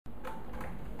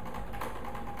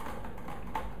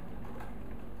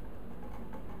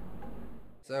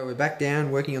So we're back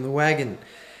down working on the wagon.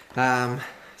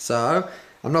 So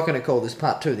I'm not going to call this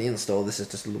part 2 the install, this is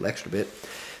just a little extra bit.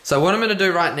 So what I'm going to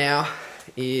do right now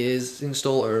is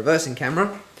install a reversing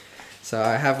camera. So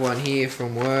I have one here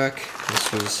from work.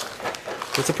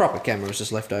 It's a proper camera, it was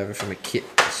just left over from a kit,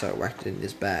 so I whacked it in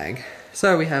this bag.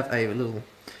 So we have a little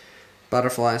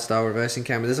butterfly style reversing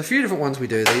camera. There's a few different ones we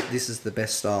do. This is the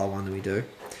best style one that we do,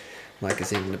 like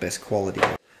it's in the best quality.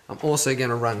 I'm also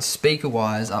going to run speaker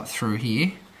wires up through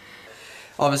here.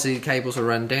 Obviously the cables will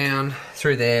run down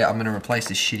through there. I'm going to replace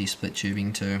this shitty split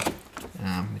tubing too,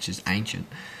 which is ancient.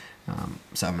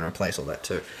 So I'm going to replace all that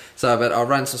too. But I'll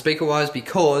run some speaker wires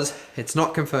because it's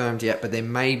not confirmed yet, but there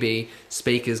may be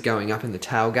speakers going up in the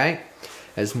tailgate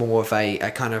as more of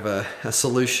a kind of a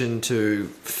solution to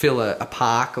fill a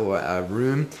park or a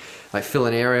room, like fill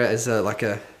an area as for like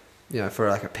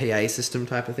a PA system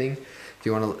type of thing. If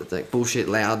you want to like bullshit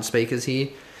loud speakers here,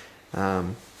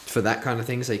 for that kind of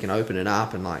thing, so you can open it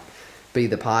up and like be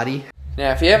the party.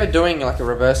 Now, if you're ever doing like a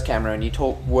reverse camera and you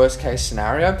talk worst case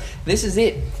scenario, this is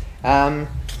it.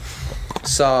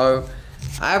 So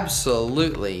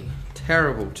absolutely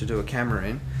terrible to do a camera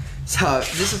in. So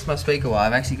this is my speaker wire.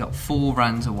 I've actually got 4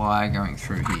 runs of wire going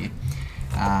through here,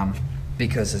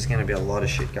 because there's going to be a lot of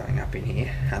shit going up in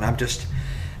here, and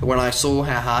when I saw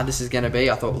how hard this is going to be,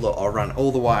 I thought, look, I'll run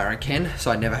all the wire I can so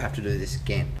I never have to do this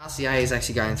again. RCA is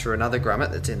actually going through another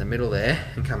grommet that's in the middle there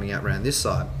and coming out around this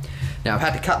side. Now I've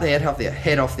had to cut the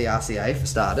head off the RCA for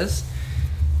starters,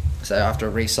 so I have to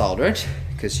resolder it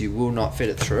because you will not fit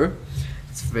it through.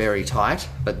 It's very tight,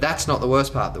 but that's not the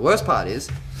worst part. The worst part is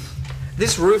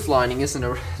this roof lining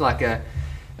isn't like a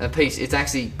piece, it's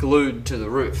actually glued to the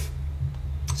roof.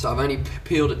 So I've only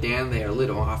peeled it down there a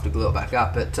little. I'll have to glue it back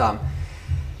up, but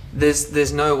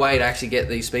there's no way to actually get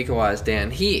these speaker wires down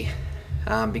here,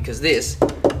 because this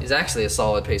is actually a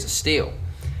solid piece of steel,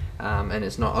 and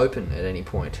it's not open at any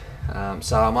point.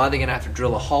 So I'm either going to have to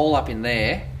drill a hole up in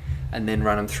there and then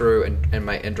run them through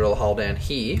and drill a hole down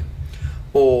here,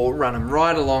 or run them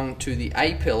right along to the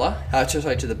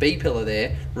to the B pillar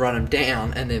there, run them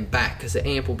down and then back, because the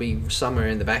amp will be somewhere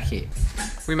in the back here.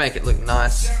 We make it look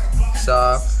nice.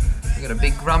 So we've got a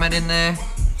big grommet in there,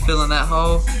 filling that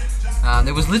hole.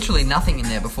 There was literally nothing in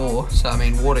there before, so I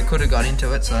mean water could have got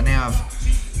into it, so now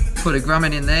I've put a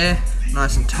grommet in there,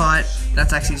 nice and tight.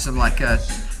 That's actually some like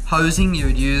hosing you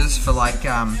would use for like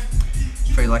a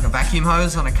vacuum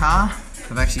hose on a car.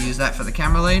 I've actually used that for the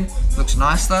camera lead. Looks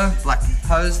nice though, black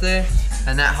hose there,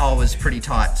 and that hole was pretty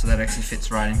tight, so that actually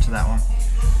fits right into that one.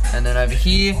 And then over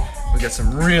here we've got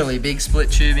some really big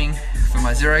split tubing for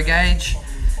my 0 gauge,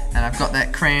 and I've got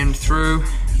that crammed through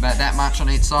about that much on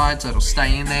each side, so it'll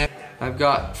stay in there. I've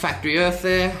got factory earth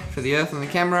there for the earth on the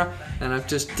camera, and I've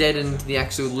just deadened the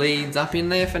actual leads up in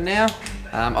there for now.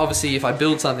 Obviously if I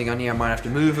build something on here I might have to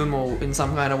move them or in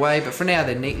some kind of way, but for now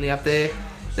they're neatly up there.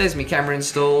 There's my camera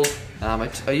installed.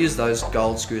 I use those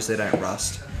gold screws, they don't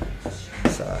rust.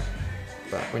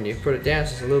 But when you put it down,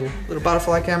 it's just a little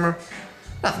butterfly camera.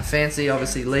 Nothing fancy,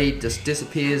 obviously lead just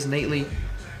disappears neatly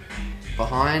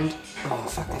behind. Oh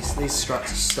fuck, these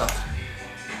struts are stuffed.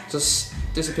 Just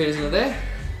disappears into there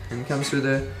and comes through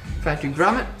the factory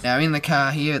grommet. Now in the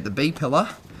car here at the B pillar,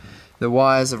 the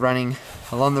wires are running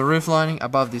along the roof lining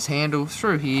above this handle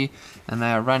through here, and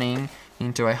they are running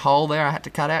into a hole there I had to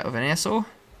cut out with an air saw.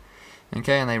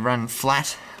 Okay, and they run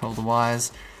flat, all the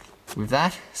wires, with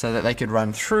that, so that they could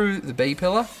run through the B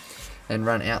pillar and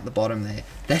run out the bottom there.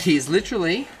 That is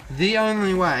literally the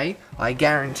only way, I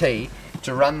guarantee,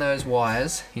 to run those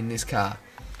wires in this car.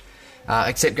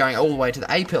 Except going all the way to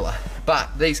the A pillar.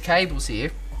 But these cables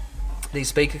here, these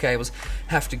speaker cables,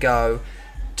 have to go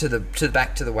to the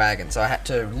back to the wagon. So I had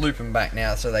to loop them back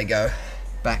now, so they go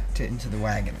back into the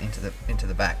wagon, into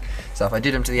the back. So if I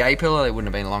did them to the A pillar, they wouldn't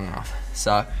have been long enough.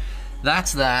 So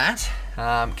that's that.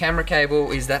 Camera cable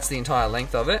that's the entire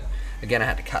length of it. Again, I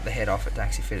had to cut the head off it to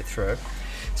actually fit it through.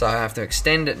 So I have to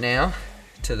extend it now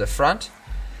to the front.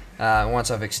 Once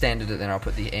I've extended it, then I'll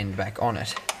put the end back on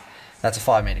it. That's a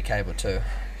 5-meter cable too.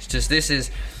 It's just, this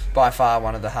is by far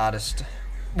one of the hardest.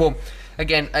 Well,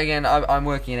 again, I'm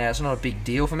working it out. It's not a big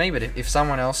deal for me, but if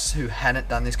someone else who hadn't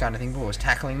done this kind of thing before was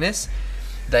tackling this,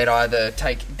 they'd either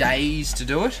take days to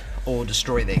do it or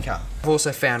destroy their car. I've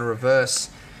also found a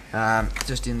reverse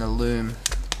just in the loom,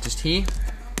 just here.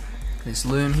 This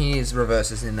loom here is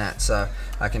reverses in that, so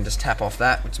I can just tap off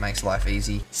that, which makes life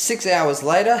easy. 6 hours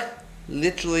later,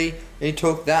 literally it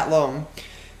took that long,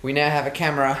 we now have a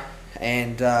camera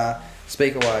and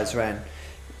speaker wires ran.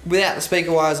 Without the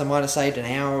speaker wires I might have saved an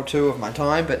hour or 2 of my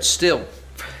time, but still,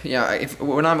 you know,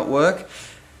 when I'm at work,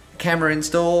 camera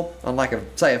install on like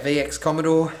say a VX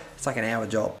Commodore, It's like an hour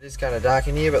job. It's kind of dark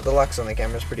in here, but the lux on the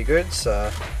camera is pretty good,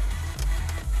 so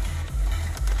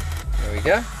there we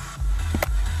go.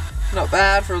 Not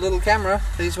bad for a little camera.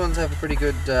 These ones have a pretty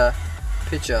good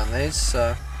picture on these,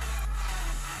 so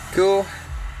cool.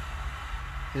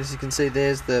 As you can see,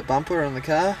 there's the bumper on the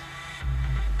car.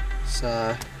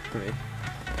 So let me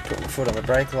put my foot on the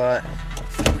brake light.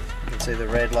 You can see the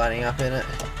red lighting up in it.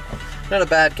 Not a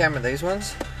bad camera, these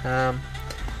ones.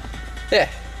 Yeah,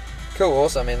 cool.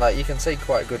 Also, I mean, like, you can see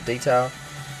quite good detail.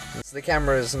 So the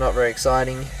camera is not very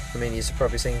exciting. I mean, you've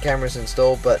probably seen cameras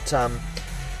installed, but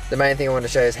the main thing I want to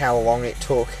show is how long it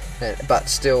took. But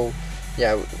still,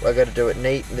 yeah, I got to do it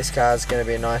neat. This car is going to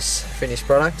be a nice finished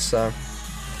product, so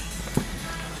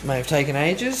may have taken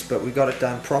ages, but we got it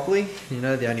done properly. You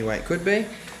know, the only way it could be.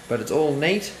 But it's all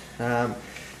neat.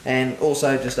 And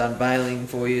also just unveiling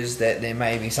for you is that there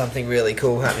may be something really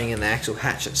cool happening in the actual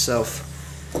hatch itself,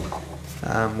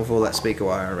 with all that speaker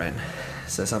wire around.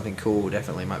 So something cool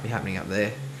definitely might be happening up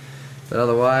there. But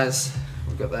otherwise,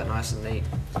 we've got that nice and neat.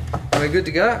 And we're good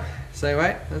to go. So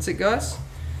anyway, that's it, guys.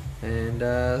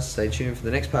 And stay tuned for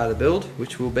the next part of the build,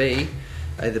 which will be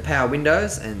the power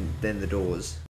windows and then the doors.